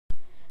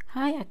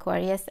Hi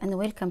Aquarius, and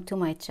welcome to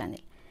my channel.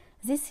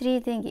 This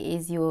reading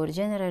is your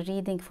general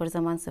reading for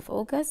the month of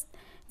August.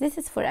 This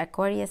is for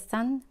Aquarius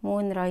Sun,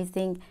 Moon,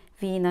 Rising,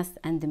 Venus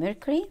and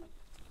Mercury.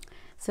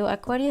 So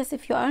Aquarius,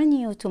 if you are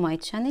new to my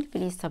channel,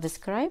 please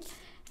subscribe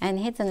and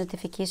hit the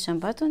notification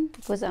button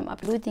because I'm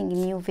uploading a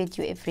new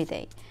video every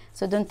day.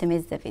 So don't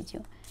miss the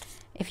video.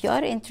 If you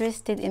are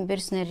interested in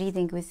personal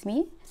reading with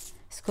me,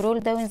 scroll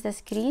down the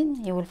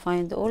screen. You will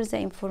find all the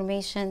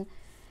information,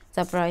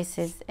 the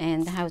prices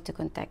and how to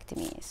contact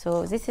me.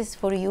 So this is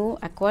for you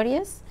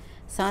Aquarius,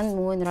 Sun,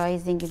 Moon,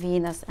 Rising,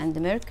 Venus and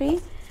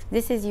Mercury.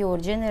 This is your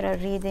general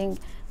reading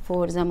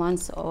for the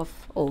month of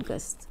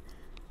August.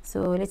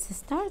 So let's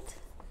start.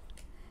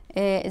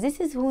 This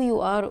is who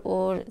you are,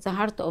 or the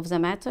heart of the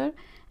matter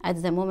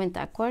at the moment,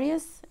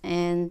 Aquarius,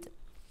 and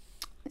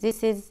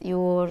this is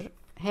your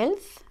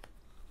health,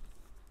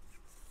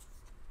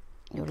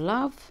 your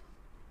love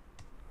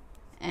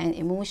and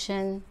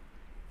emotion,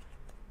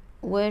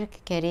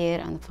 work, career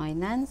and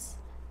finance,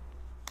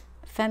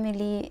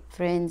 family,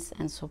 friends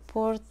and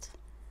support,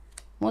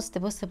 most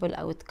possible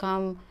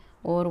outcome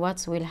or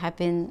what will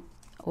happen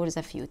or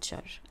the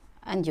future,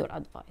 and your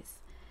advice.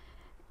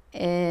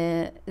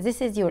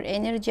 This is your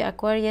energy,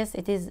 Aquarius.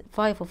 It is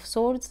Five of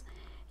Swords.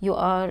 You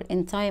are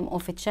in time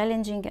of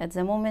challenging at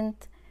the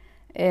moment.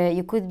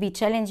 You could be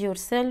challenging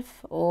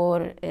yourself,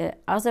 or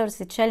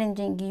others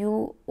challenging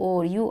you,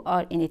 or you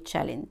are in a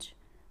challenge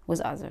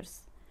with others.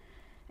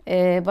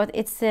 But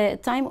it's a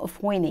time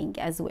of winning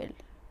as well.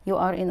 You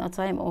are in a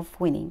time of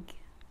winning,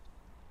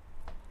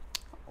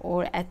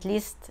 or at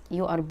least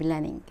you are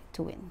planning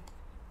to win.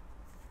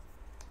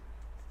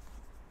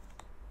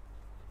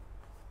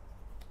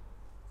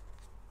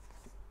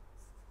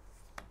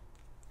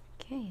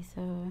 Okay,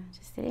 so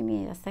just give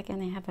me a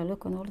second, I have a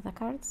look on all the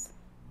cards.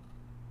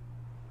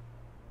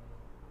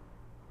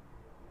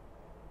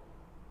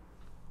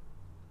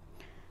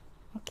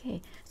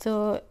 Okay,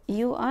 so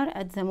you are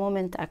at the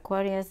moment,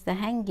 Aquarius, the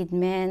Hanged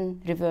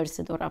Man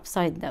reversed or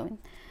upside down.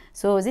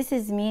 So this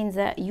means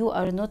that you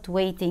are not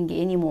waiting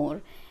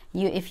anymore.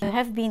 If you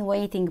have been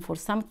waiting for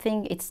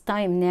something, it's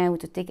time now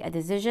to take a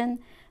decision,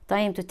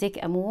 time to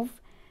take a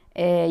move.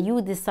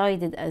 You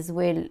decided as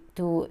well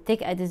to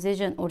take a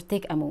decision or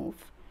take a move.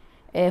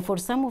 For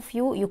some of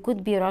you, you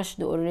could be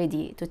rushed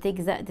already to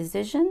take that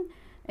decision.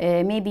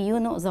 Maybe you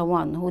know the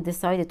one who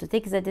decided to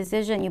take the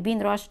decision. You've been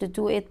rushed to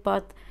do it,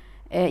 but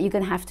you're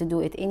gonna have to do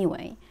it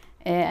anyway.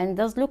 And it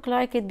does look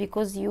like it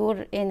because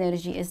your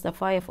energy is the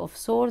Five of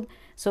Swords.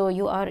 So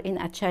you are in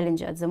a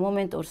challenge at the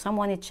moment, or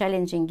someone is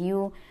challenging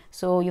you.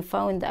 So you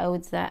found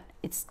out that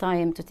it's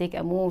time to take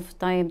a move,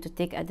 time to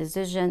take a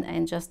decision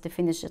and just to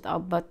finish it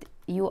up. But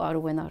you are a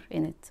winner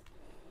in it.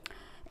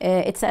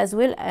 It's as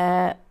well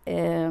a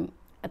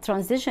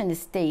transition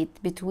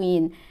state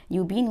between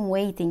you being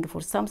waiting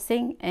for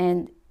something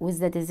and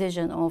with the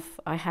decision of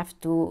I have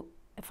to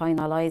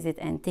finalize it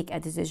and take a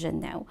decision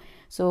now.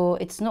 So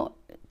it's not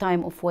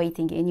time of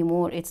waiting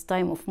anymore. It's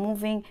time of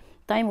moving,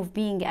 time of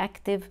being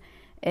active,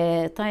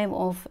 time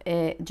of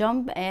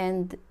jump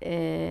and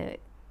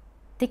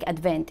take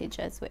advantage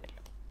as well.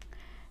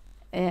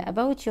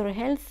 About your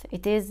health,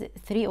 it is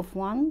Three of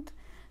Wands.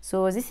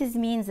 So this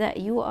means that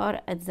you are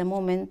at the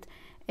moment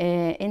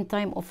in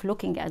time of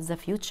looking at the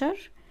future.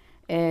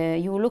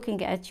 You're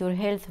looking at your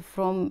health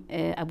from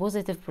a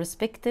positive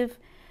perspective.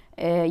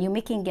 You're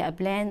making a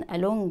plan, a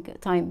long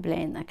time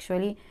plan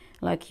actually,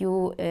 like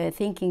you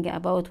thinking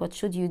about what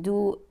should you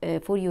do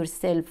for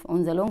yourself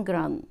on the long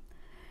run,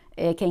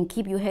 can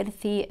keep you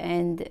healthy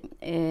and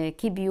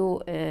keep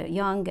you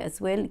young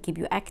as well, keep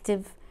you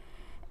active.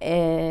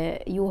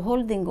 You're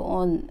holding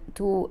on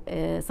to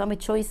some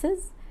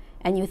choices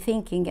and you're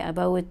thinking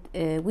about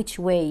which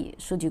way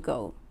should you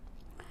go.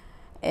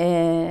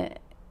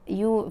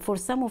 For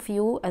some of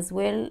you as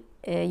well,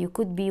 you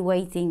could be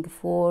waiting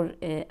for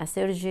a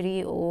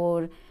surgery,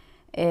 or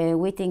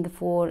waiting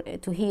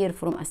to hear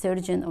from a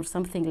surgeon or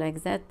something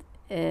like that,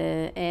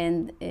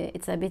 and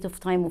it's a bit of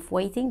time of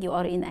waiting. You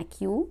are in a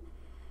queue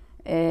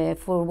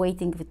for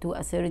waiting to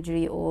a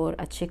surgery or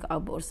a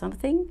checkup or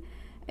something,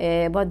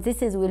 but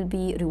will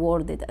be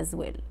rewarded as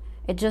well.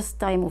 It's just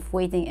time of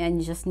waiting and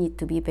you just need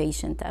to be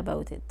patient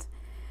about it.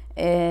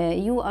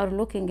 You are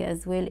looking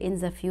as well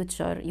in the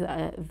future. You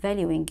are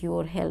valuing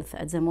your health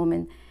at the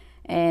moment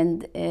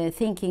and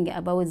thinking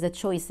about the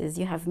choices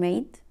you have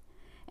made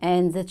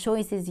and the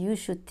choices you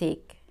should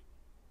take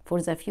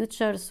for the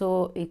future.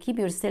 So you keep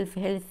yourself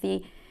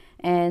healthy,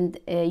 and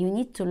you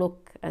need to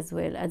look as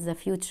well at the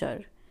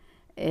future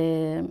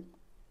in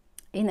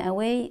a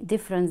way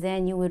different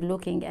than you were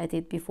looking at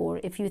it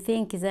before. If you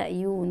think that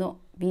you not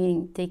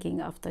being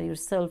taking after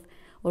yourself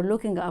or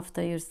looking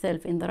after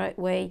yourself in the right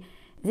way,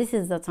 this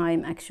is the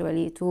time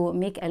actually to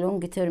make a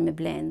long-term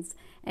plans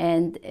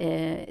and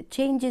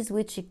changes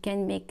which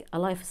can make a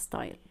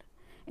lifestyle.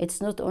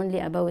 It's not only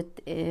about,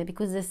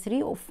 because the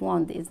Three of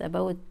Wands is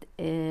about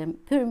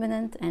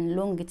permanent and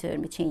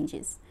long-term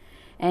changes,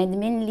 and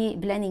mainly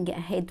planning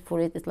ahead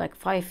for it. It's like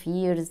 5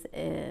 years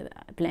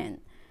plan.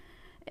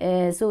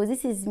 So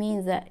this is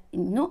means that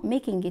not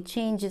making it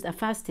changes, a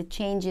fast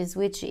changes,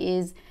 which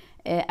is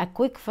a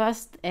quick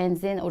fast and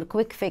then or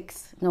quick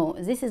fix. No,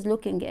 this is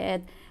looking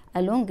at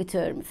a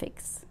long-term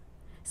fix.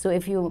 So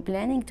if you're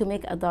planning to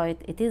make a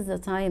diet, it is the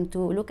time to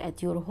look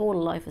at your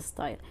whole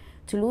lifestyle,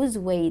 to lose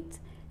weight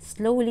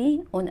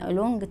slowly on a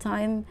long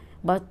time,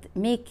 but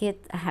make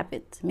it a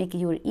habit. Make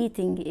your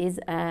eating is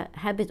a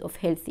habit of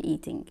healthy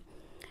eating.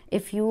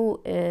 If you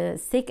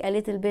sick a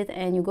little bit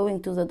and you're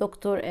going to the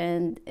doctor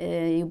and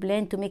you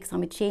plan to make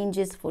some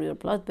changes for your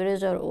blood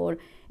pressure or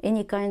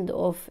any kind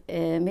of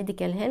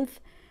medical health,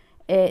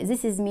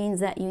 this is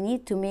means that you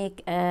need to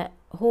make a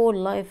whole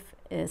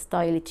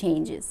lifestyle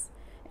changes,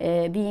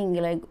 being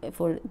like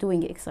for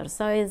doing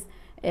exercise,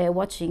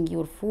 watching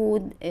your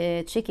food,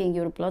 checking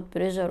your blood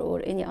pressure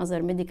or any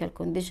other medical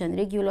condition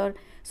regular.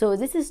 So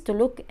this is to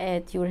look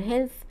at your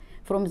health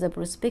from the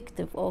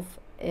perspective of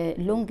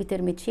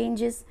long-term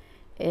changes,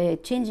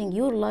 changing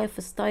your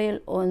lifestyle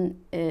on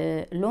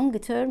long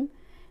term,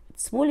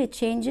 small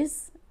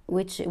changes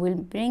which will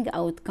bring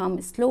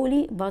outcome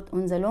slowly, but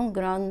on the long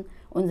run,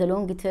 on the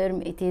long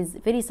term, it is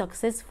very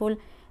successful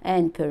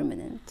and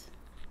permanent.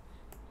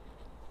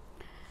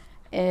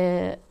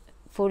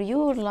 For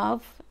your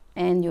love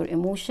and your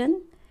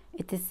emotion,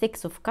 it is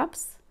 6 of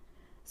Cups.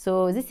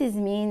 So this is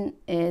mean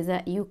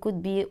that you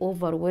could be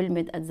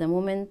overwhelmed at the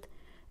moment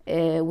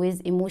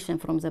with emotion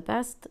from the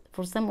past.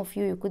 For some of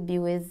you, you could be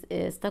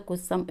stuck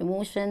with some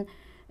emotion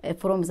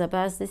from the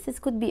past. This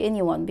could be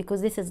anyone,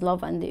 because this is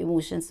love and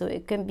emotion, so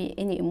it can be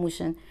any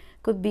emotion.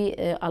 Could be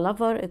a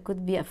lover, it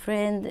could be a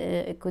friend,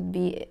 it could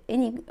be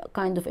any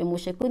kind of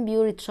emotion. It could be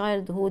your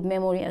childhood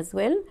memory as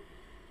well.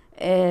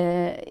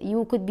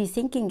 You could be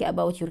thinking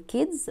about your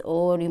kids,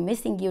 or you're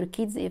missing your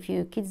kids if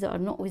your kids are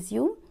not with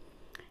you.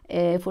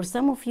 For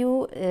some of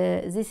you,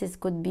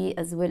 could be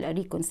as well a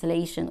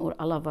reconciliation or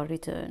a lover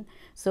return.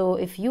 So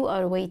if you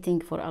are waiting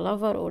for a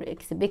lover or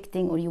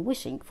expecting or you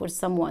wishing for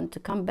someone to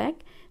come back,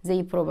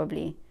 they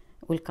probably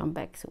will come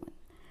back soon.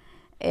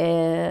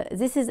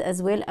 This is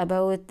as well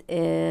about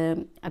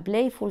a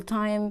playful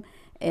time,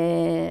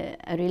 a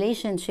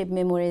relationship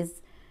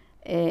memories.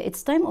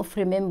 It's time of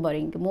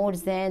remembering more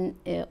than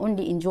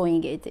only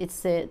enjoying it.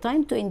 It's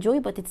time to enjoy,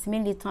 but it's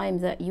mainly time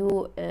that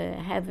you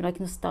have like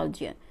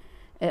nostalgia.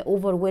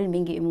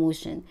 Overwhelming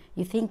emotion.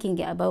 You're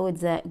thinking about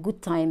the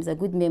good times, the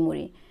good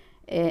memory,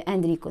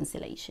 and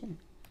reconciliation.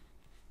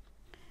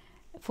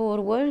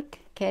 For work,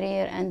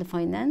 career, and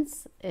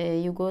finance,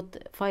 you got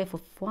 5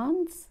 of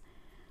Wands.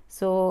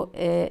 So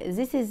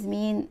this is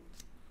mean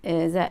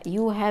that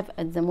you have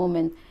at the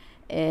moment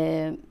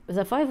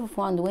the 5 of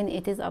Wands. When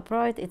it is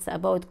upright, it's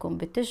about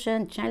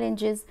competition,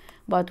 challenges,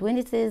 but when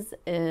it is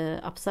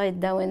upside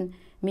down,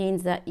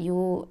 means that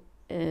you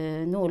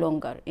no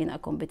longer in a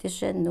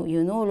competition,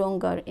 you're no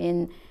longer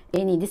in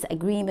any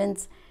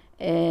disagreements.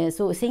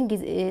 So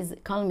things is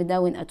calm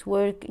down at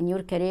work, in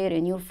your career,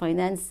 in your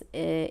finance.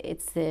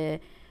 It's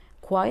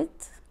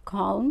quiet,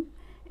 calm.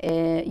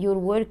 Your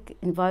work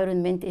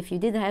environment, if you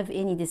did have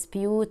any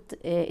dispute,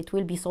 it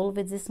will be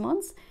solved this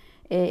month.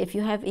 If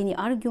you have any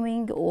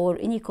arguing or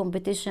any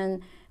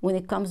competition when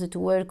it comes to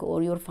work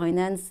or your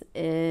finance,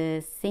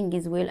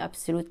 things will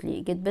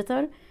absolutely get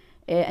better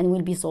and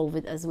will be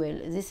solved as well.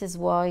 This is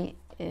why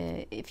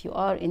if you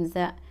are in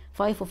the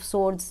 5 of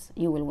Swords,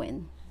 you will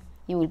win.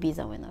 You will be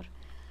the winner.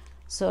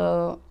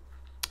 So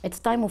it's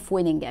time of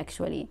winning,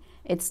 actually.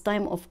 It's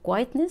time of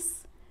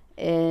quietness,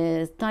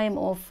 time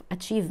of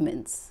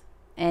achievements,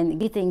 and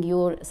getting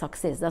your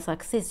success, the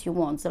success you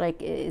want. So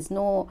like is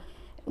no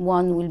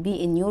one will be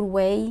in your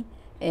way.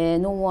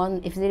 No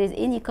one, if there is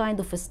any kind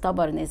of a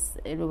stubbornness,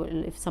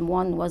 if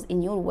someone was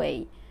in your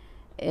way,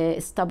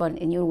 stubborn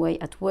in your way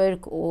at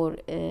work, or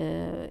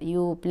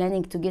you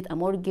planning to get a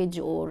mortgage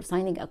or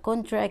signing a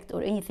contract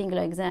or anything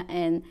like that,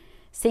 and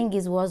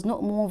things was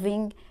not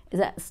moving,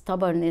 that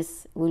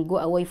stubbornness will go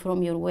away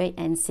from your way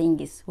and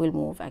things will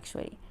move,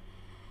 actually.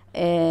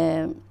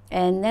 And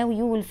now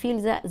you will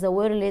feel that the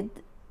world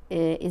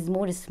is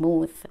more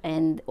smooth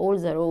and all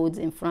the roads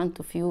in front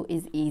of you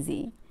is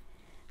easy.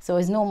 So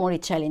there's no more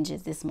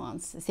challenges this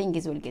month.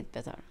 Things will get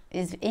better.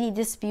 If any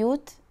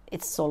dispute,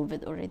 it's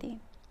solved already.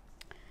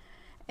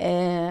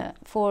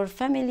 For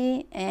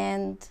family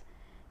and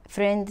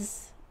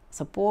friends,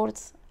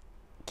 support,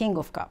 King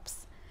of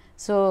Cups.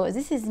 So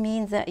this is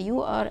means that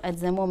you are at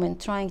the moment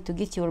trying to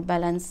get your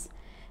balance,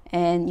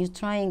 and you're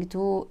trying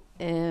to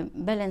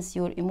balance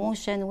your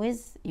emotion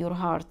with your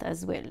heart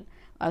as well.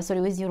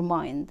 With your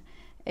mind.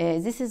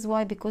 This is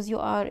why, because you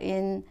are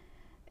in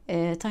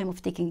time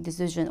of taking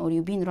decision, or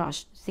you've been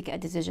rushed to take a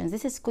decision.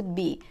 Could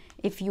be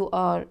if you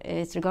are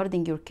it's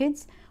regarding your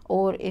kids,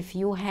 or if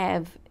you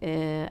have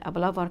a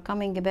lover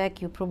coming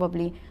back, you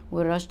probably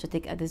will rush to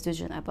take a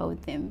decision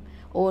about them,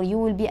 or you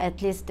will be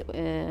at least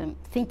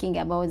thinking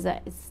about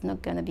that. It's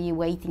not gonna be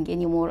waiting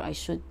anymore, I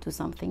should do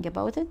something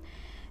about it.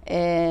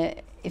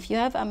 If you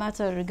have a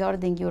matter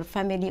regarding your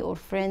family or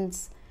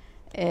friends,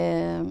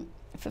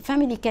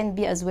 family can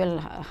be as well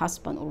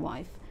husband or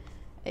wife,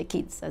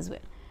 kids as well.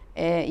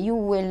 You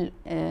will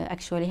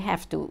actually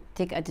have to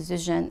take a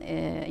decision.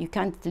 You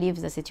can't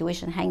leave the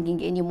situation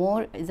hanging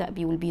anymore. That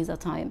will be the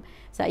time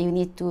that you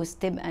need to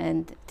step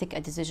and take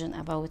a decision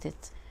about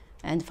it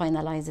and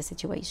finalize the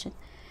situation.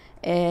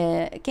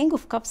 King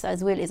of Cups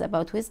as well is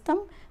about wisdom.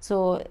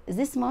 So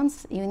this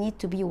month you need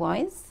to be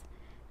wise.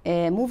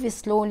 Move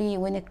slowly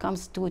when it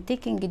comes to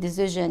taking a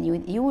decision.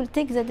 You will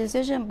take the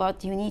decision,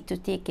 but you need to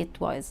take it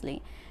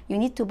wisely. You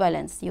need to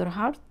balance your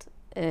heart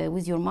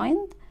with your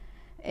mind,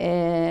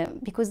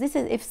 because this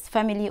is, if it's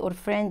family or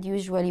friend,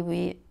 usually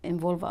we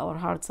involve our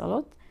hearts a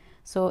lot.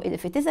 So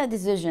if it is a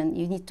decision,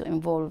 you need to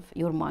involve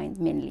your mind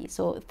mainly.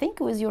 So think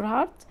with your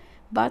heart,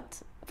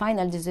 but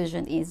final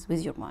decision is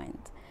with your mind.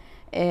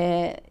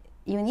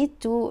 You need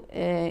to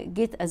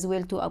get as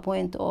well to a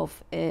point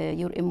of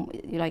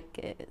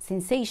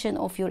sensation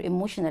of your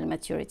emotional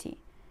maturity.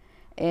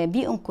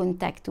 Be in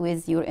contact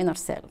with your inner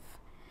self,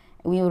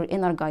 with your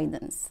inner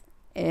guidance.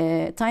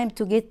 Time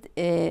to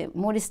get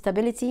more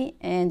stability,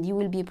 and you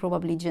will be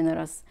probably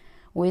generous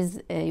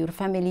with your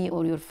family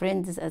or your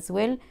friends as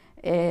well.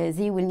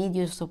 They will need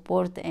your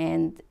support,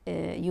 and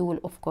you will,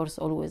 of course,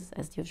 always,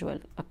 as usual,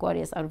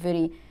 Aquarius are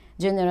very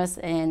generous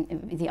and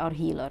they are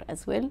healer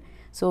as well.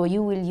 So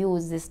you will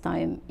use this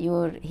time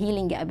your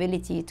healing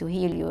ability to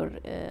heal your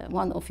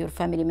one of your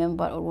family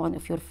member or one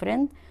of your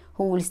friend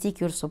who will seek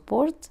your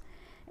support.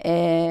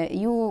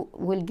 You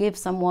will give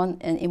someone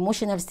an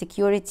emotional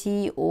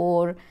security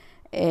or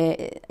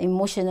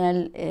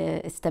emotional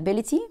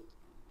stability.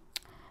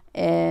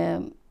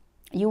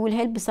 You will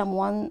help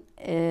someone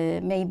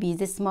maybe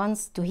this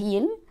month to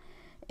heal,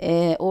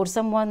 or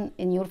someone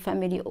in your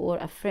family or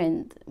a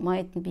friend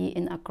might be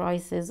in a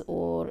crisis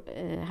or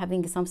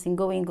having something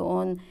going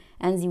on,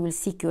 and they will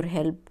seek your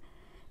help.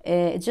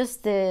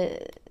 Just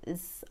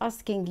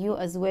asking you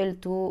as well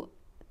to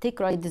take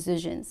right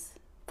decisions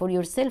for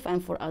yourself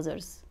and for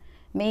others.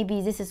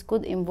 Maybe this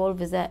could involve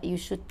that you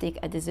should take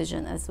a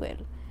decision as well.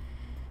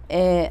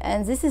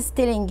 And this is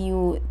telling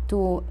you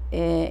to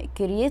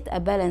create a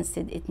balanced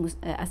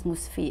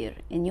atmosphere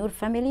in your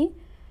family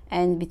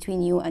and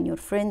between you and your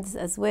friends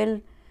as well.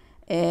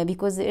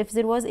 Because if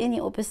there was any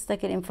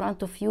obstacle in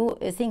front of you,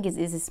 things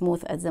is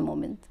smooth at the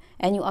moment,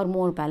 and you are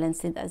more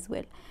balanced as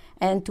well.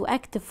 And to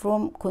act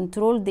from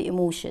control the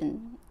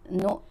emotion,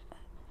 not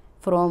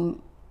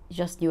from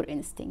just your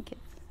instinct.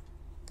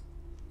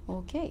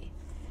 Okay.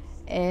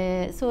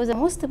 So the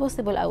most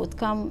possible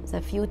outcome,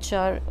 the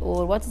future,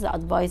 or what is the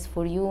advice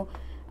for you,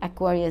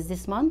 Aquarius,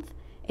 this month?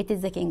 It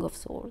is the King of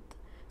Swords.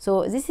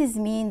 So this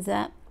means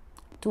that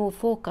to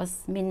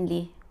focus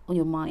mainly on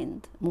your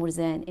mind more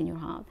than in your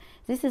heart.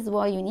 This is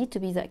why you need to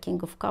be the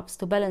King of Cups,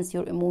 to balance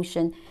your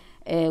emotion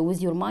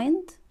with your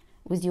mind,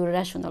 with your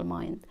rational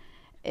mind.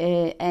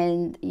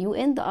 And you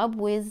end up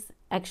with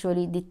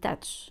actually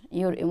detach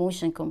your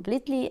emotion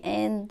completely,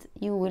 and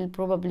you will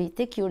probably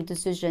take your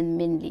decision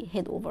mainly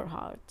head over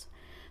heart.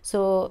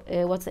 So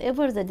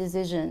whatever the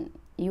decision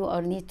you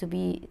need to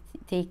be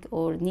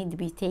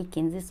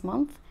taken this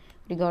month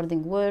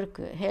regarding work,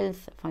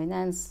 health,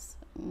 finance,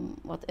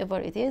 whatever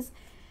it is,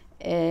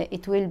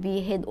 it will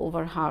be head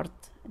over heart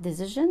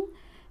decision,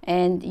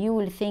 and you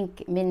will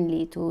think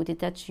mainly to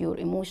detach your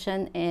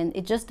emotion, and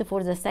it's just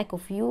for the sake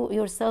of you,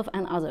 yourself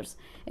and others.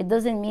 It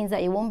doesn't mean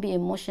that you won't be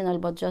emotional,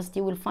 but just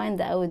you will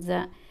find out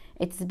that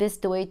it's the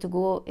best way to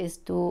go is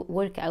to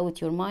work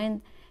out your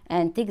mind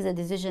and take the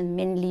decision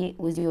mainly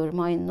with your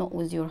mind, not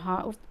with your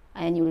heart,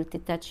 and you will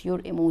detach your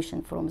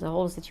emotion from the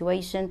whole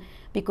situation,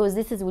 because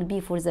this will be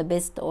for the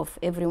best of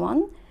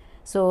everyone.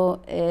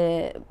 So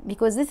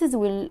because this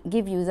will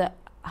give you the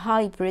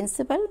high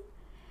principle,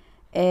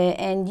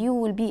 and you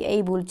will be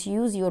able to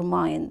use your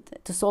mind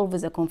to solve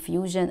the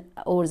confusion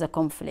or the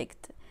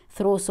conflict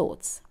through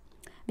thoughts,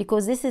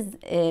 because this is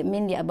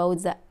mainly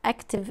about the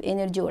active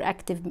energy or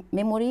active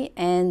memory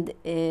and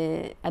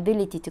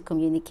ability to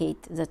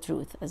communicate the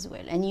truth as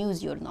well and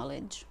use your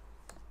knowledge.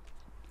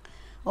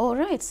 All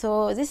right,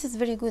 so this is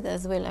very good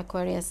as well,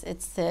 Aquarius.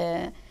 It's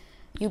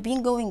you've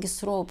been going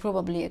through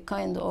probably a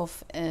kind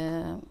of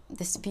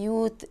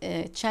dispute,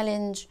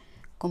 challenge,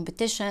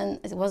 competition.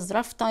 It was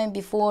rough time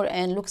before,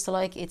 and looks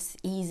like it's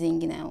easing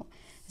now.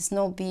 There's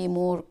no be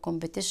more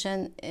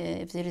competition.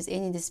 If there is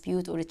any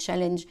dispute or a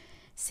challenge,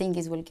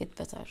 things will get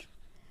better.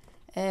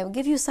 I'll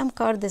give you some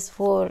cards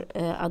for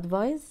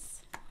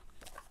advice,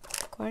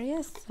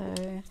 Aquarius.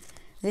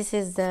 This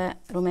is the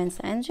Romance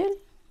Angel.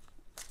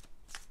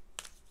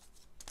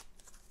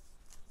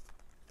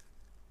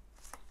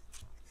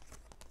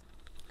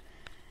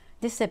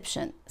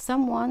 Deception.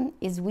 Someone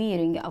is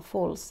wearing a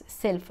false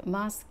self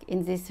mask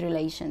in this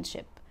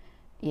relationship.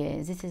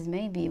 Yeah, this is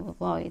maybe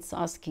why it's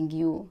asking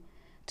you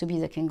to be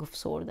the King of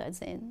Swords at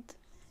the end.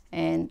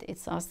 And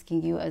it's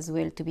asking you as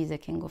well to be the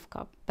King of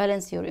Cups.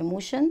 Balance your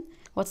emotion.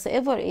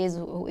 Whatsoever is,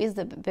 who is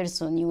the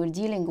person you were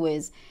dealing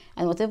with,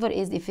 and whatever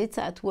is, if it's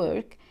at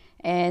work,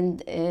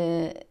 and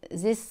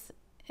this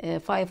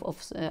Five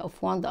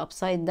of Wands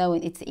upside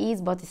down, it's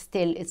ease, but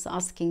still it's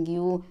asking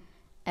you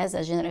as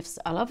a general, if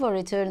a lover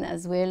return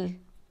as well,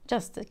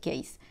 just a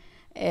case.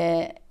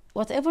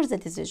 whatever the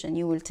decision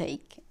you will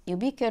take, you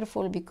be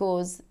careful,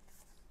 because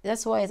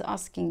that's why it's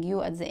asking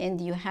you at the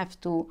end, you have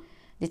to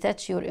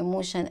detach your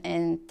emotion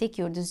and take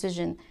your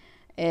decision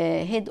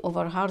head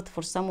over heart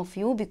for some of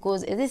you,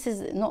 because this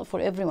is not for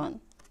everyone,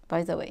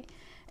 by the way.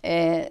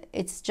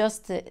 It's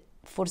just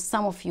for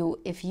some of you.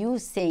 If you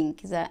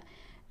think that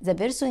the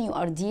person you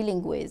are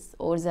dealing with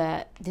or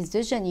the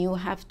decision you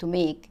have to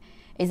make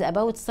is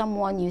about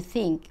someone you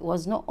think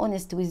was not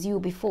honest with you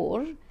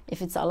before,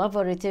 if it's a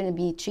lover return,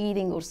 be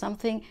cheating or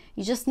something,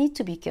 you just need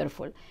to be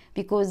careful,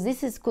 because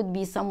could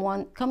be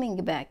someone coming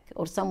back,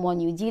 or someone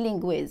you're dealing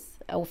with,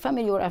 a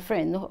family or a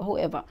friend,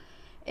 whoever.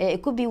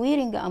 It could be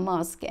wearing a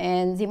mask,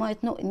 and they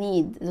might not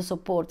need the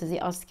support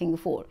they're asking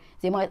for.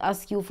 They might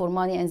ask you for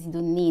money and they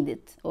don't need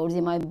it, or they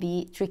might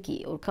be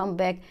tricky, or come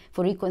back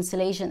for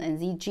reconciliation and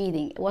they're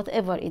cheating.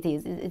 Whatever it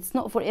is, it's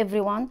not for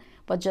everyone,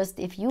 but just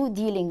if you're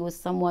dealing with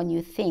someone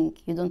you think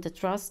you don't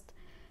trust,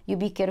 you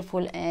be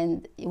careful,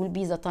 and it will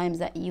be the time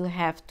that you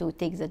have to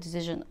take the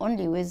decision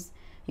only with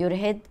your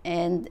head,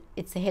 and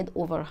it's a head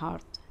over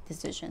heart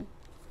decision.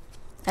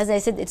 As I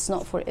said, it's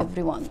not for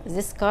everyone.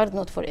 This card,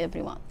 not for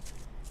everyone.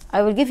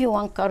 I will give you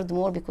one card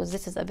more, because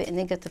this is a bit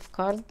negative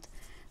card.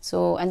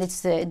 So, and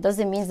it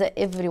doesn't mean that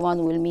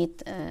everyone will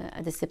meet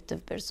a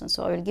deceptive person.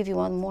 So I will give you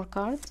one more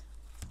card.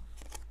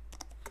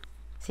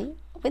 See,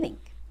 winning.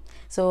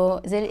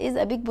 So there is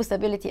a big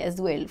possibility as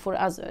well for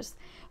others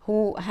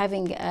who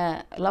having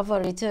a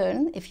lover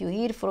return. If you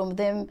hear from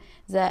them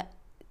that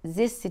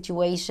this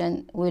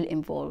situation will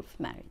involve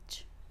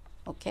marriage,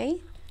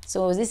 okay?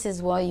 So this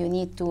is why you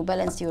need to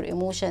balance your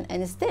emotion,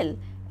 and still,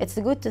 it's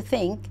good to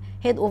think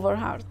head over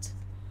heart.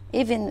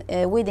 Even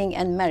wedding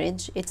and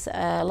marriage, it's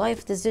a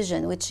life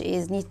decision which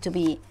need to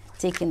be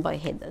taken by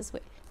head as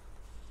well.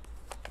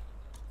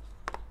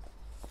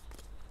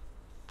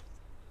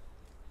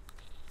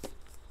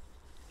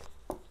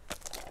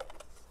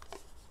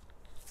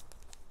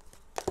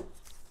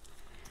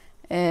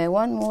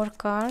 One more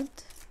card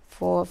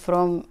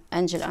from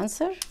Angel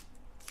Answer.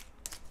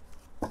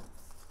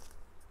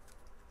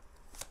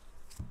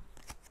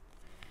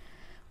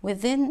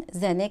 Within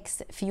the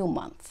next few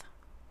months.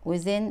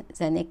 Within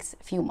the next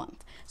few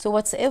months. So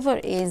whatever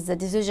is the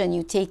decision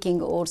you're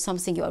taking, or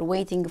something you are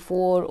waiting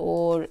for,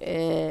 or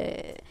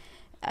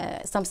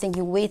something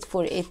you wait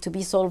for it to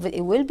be solved,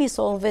 it will be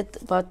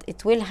solved, but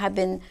it will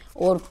happen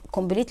or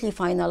completely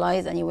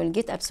finalized, and you will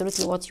get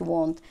absolutely what you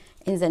want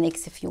in the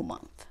next few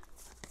months.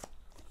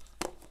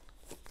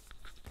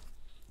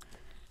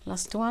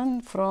 Last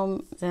one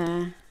from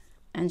the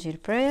Angel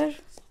Prayer.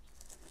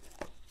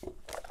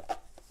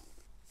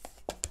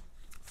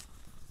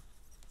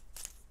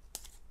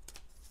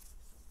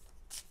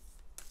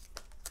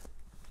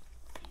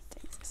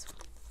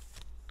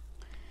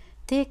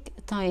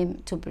 Take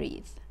time to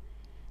breathe.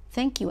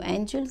 Thank you,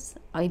 angels.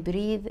 I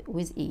breathe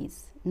with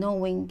ease,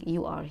 knowing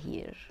you are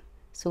here.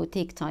 So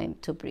take time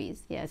to breathe.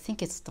 Yeah, I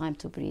think it's time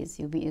to breathe.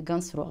 You've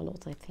gone through a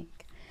lot, I think.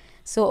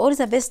 So all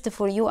the best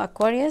for you,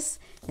 Aquarius.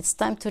 It's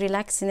time to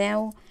relax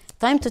now.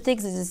 Time to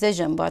take the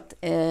decision, but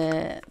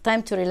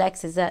time to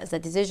relax is that the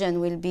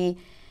decision will be,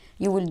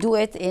 you will do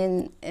it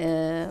in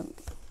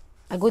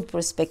a good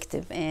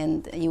perspective,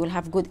 and you will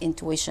have good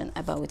intuition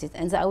about it,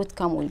 and the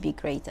outcome will be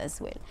great as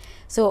well.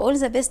 So all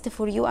the best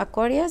for you,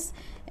 Aquarius.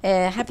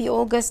 Happy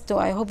August.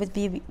 I hope it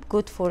be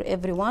good for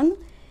everyone.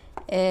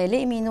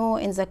 Let me know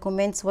in the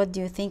comments what do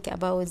you think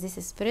about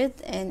this spread,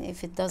 and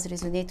if it does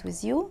resonate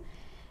with you.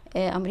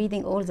 I'm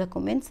reading all the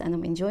comments and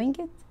I'm enjoying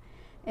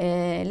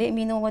it. Let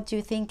me know what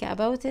you think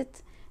about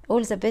it.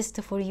 All the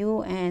best for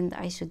you, and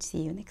I should see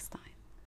you next time.